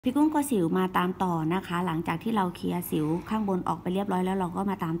พี่กุ้งก็สิวมาตามต่อนะคะหลังจากที่เราเคลียร์สิวข้างบนออกไปเรียบร้อยแล้วเราก็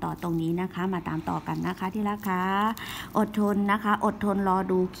มาตามต่อตรงนี้นะคะมาตามต่อกันนะคะที่รักคะอดทนนะคะอดทนรอ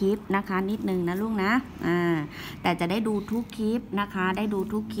ดูคลิปนะคะนิดนึงนะลูกนะแต่จะได้ดูทุกคลิปนะคะได้ดู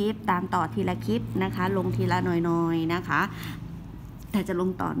ทุกคลิปตามต่อทีละคลิปนะคะลงทีละหน่อยๆนะคะแต่จะลง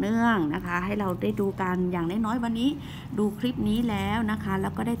ต่อเนื่องนะคะให้เราได้ดูกันอย่างน้อยๆวันนี้ดูคลิปนี้แล้วนะคะแล้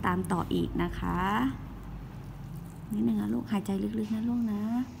วก็ได้ตามต่ออีกนะคะนิดนึงนะลูกหายใจลึกๆนะลูกนะ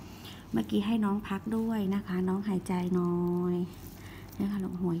เมื่อกี้ให้น้องพักด้วยนะคะน้องหายใจน้อยนะคะลู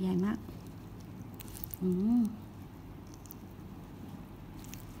กหัวใหญ่มาก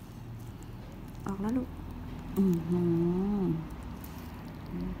ออกแล้วลูก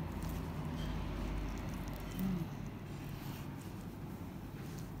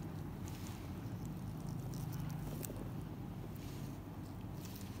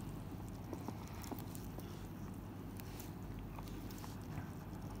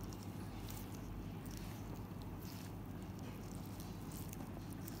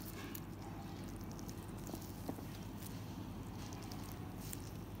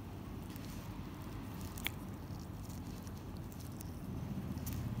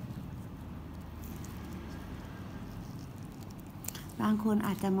บางคนอ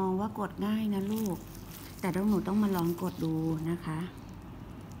าจจะมองว่ากดง่ายนะลูกแต่หนูต้องมาลองกดดูนะคะ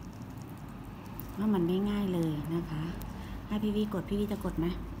ว่ามันไม่ง่ายเลยนะคะให้พี่วิกดพี่วิจะกดไหม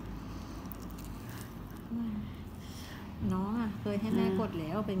น้องเคยให้แม่กดแ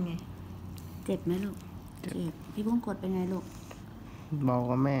ล้วเป็นไงเจ็บไหมลูกเจ็บพี่ปุ้งกดเป็นไงลูกเบาก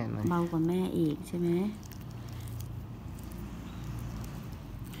ว่าแม่หน่อยเบากว่าแม่อีกใช่ไหม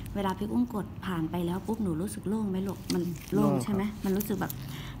เวลาพี่กุ้งกดผ่านไปแล้วปุ๊บหนูรู้สึกโล่งไหมลูกมันโล่งใช่ไหมมันรู้สึกแบบ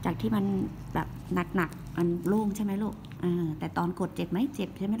จากที่มันแบบหนักมันโล่งใช่ไหมลูกแต่ตอนกดเจ็บไหมเจ็บ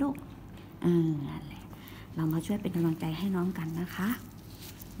ใช่ไหมลูกอะไรเรามาช่วยเป็นกำลังใจให้น้องกันนะคะ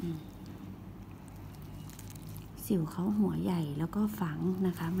สิวเขาหัวใหญ่แล้วก็ฝังน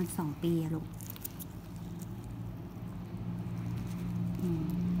ะคะมัน2 ปีลูก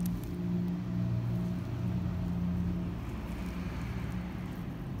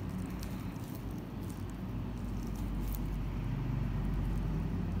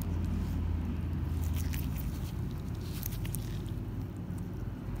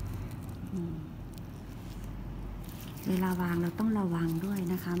เวลาวางเราต้องระวังด้วย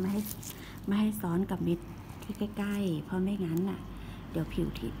นะคะไม่ให้ซ้อนกับเม็ดที่ใกล้ๆเพราะไม่งั้นน่ะเดี๋ยวผิว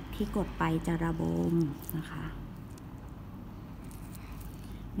ที่กดไปจะระบมนะคะ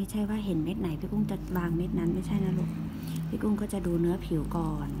ไม่ใช่ว่าเห็นเม็ดไหนพี่กุ้งจะวางเม็ดนั้นไม่ใช่นะลูกพี่กุ้งก็จะดูเนื้อผิวก่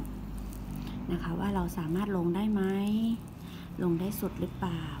อนนะคะว่าเราสามารถลงได้ไหมลงได้สุดหรือเป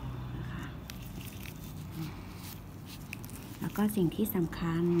ล่านะคะแล้วก็สิ่งที่สำ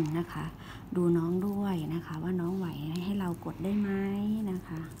คัญนะคะดูน้องด้วยนะคะว่าน้องไหวให้เรากดได้ไหมนะค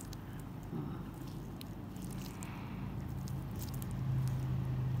ะ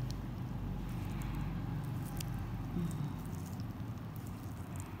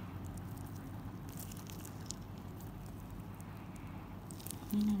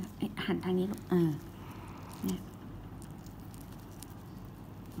นี่นะหันทางนี้ลูกเนี่ย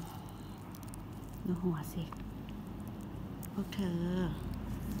ดูหัวสิพวกเธอ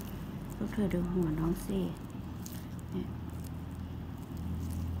ดูหัวน้องสิเนี่ย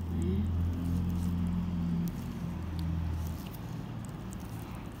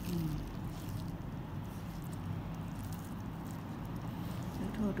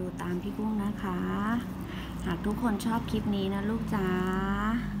โทรดูตามพี่กุ้งนะคะหากทุกคนชอบคลิปนี้นะลูกจ๋า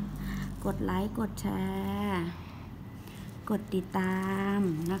กดไลค์กดแชร์กดติดตาม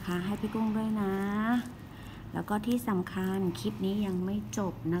นะคะให้พี่กุ้งด้วยนะแล้วก็ที่สำคัญคลิปนี้ยังไม่จ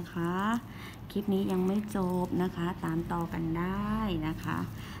บนะคะคลิปนี้ยังไม่จบนะคะตามต่อกันได้นะคะ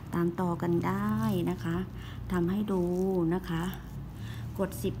ตามต่อกันได้นะคะทำให้ดูนะคะกด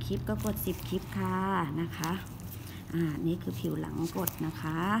10 คลิปก็กด10 คลิปค่ะนะคะนี่คือผิวหลังกดนะค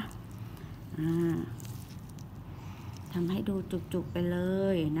ะทำให้ดูจุกๆไปเล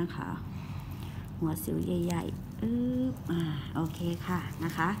ยนะคะหัวสิวใหญ่ๆโอเคค่ะน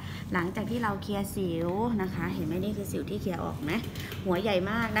ะคะหลังจากที่เราเคลียร์สิวนะคะเห็นไหมนี่คือสิวที่เคลียร์ออกไหมหัวใหญ่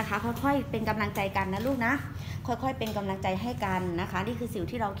มากนะคะค่อยๆเป็นกำลังใจกันนะลูกนะค่อยๆเป็นกำลังใจให้กันนะคะนี่คือสิว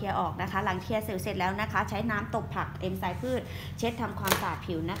ที่เราเคลียร์ออกนะคะหลังเคลียร์สิวเสร็จแล้วนะคะใช้น้ำตบผักเอนไซม์พืชเช็ดทำความสะอาด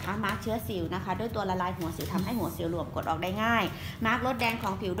ผิวนะคะมาร์กเชื้อสิวนะคะด้วยตัวละลายหัวสิวทำให้หัวสิวหลวมกดออกได้ง่ายมาร์กลดแดงข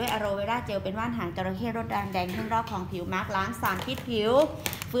องผิวด้วยอะโรเวราเจลเป็นว่านหางจระเข้ลดแดงแห้งรอบของผิวมาร์กล้างสารพิษผิว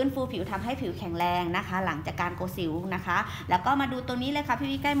ฟื้นฟูผิวทำให้ผิวแข็งแรงนะคะหลังจากการโกสิวนะคะแล้วก็มาดูตรงนี้เลยค่ะพี่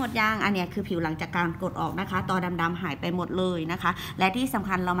วิใกล้หมดยางอันนี้คือผิวหลังจากการกดออกนะคะตอดำๆหายไปหมดเลยนะคะและที่สำ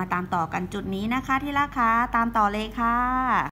คัญเรามาตามต่อกันจุดนี้นะคะที่ราคาตามต่อเลยค่ะ